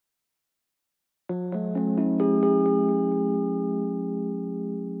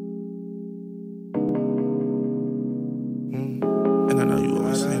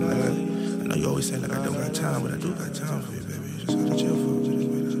always say like I don't got time, but I do got time for you, baby. You just gotta chill for it.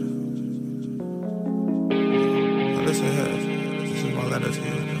 Now listen here, this is my letter to you,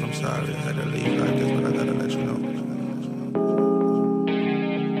 and I'm sorry I had to leave like this, but I gotta let you know.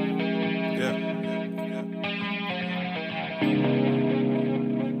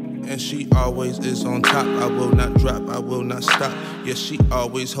 And she always is on top. I will not drop, I will not stop. Yeah, she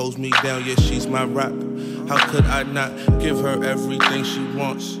always holds me down. Yeah, she's my rock. How could I not give her everything she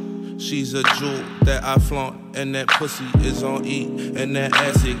wants? She's a jewel that I flaunt, and that pussy is on E, and that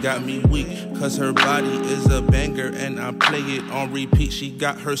ass, it got me weak, cause her body is a banger, and I play it on repeat. She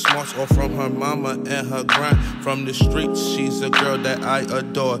got her smarts all from her mama and her grind from the streets. She's a girl that I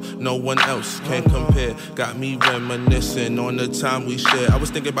adore, no one else can compare. Got me reminiscing on the time we shared. I was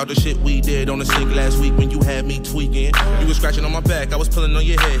thinking about the shit we did on the sink last week when you had me tweaking. You was scratching on my back, I was pulling on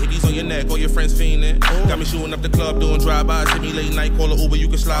your head, hickeys on your neck, all your friends fiending. Got me shooting up the club, doing drive-bys, hit me late night, call a Uber, you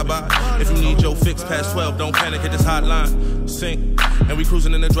can slide by. If you need your fix past 12, don't panic, hit this hotline. Sync, and we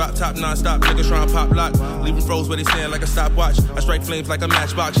cruising in the drop top non-stop. Niggas trying to pop lock, leaving froze where they stand like a stopwatch. I strike flames like a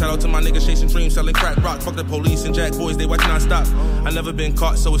matchbox. Shout out to my niggas chasing dreams, selling crack rock. Fuck the police and jack boys, they watch non-stop. I never been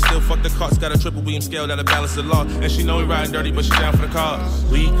caught, so it's still fuck the cops. Got a triple beam scale that'll balance the law. And she know we riding dirty, but she down for the cause.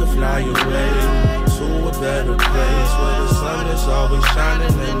 We could fly away to a better place where the sun is always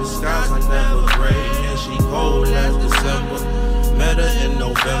shining and the skies are never gray. And she cold as December. Met her in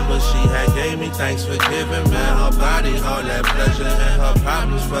November, she had gave me thanks for giving, man, her body all that pleasure and her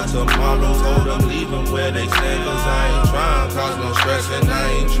problems for tomorrow. Told them leave them where they stand, cause I ain't trying cause no stress, and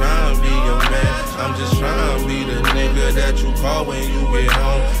I ain't trying to be your man. I'm just trying to be the nigga that you call when you get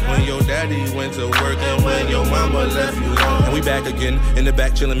home, when your daddy went to work and when your mama left you alone. And we back again, in the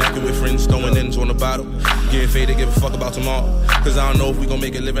back chillin', mackin' with friends, throwing ends on the bottle. Get faded, give a fuck about tomorrow, cause I don't know if we gon'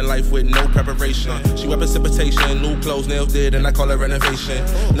 make it living life with no preparation. She wear precipitation, new clothes, nails did, and I call her renovation.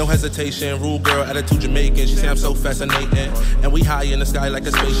 No hesitation, rule girl, attitude Jamaican. She say I'm so fascinating, and we high in the sky like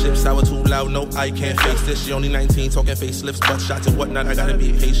a spaceship. Sour too loud, no, I can't face this. She only 19, talking facelifts, butt shots and whatnot. I gotta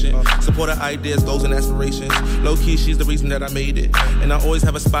be patient. Support her ideas, goals and aspirations. Low key, she's the reason that I made it, and I always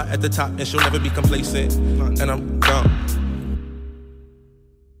have a spot at the top, and she'll never be complacent. And I'm gone.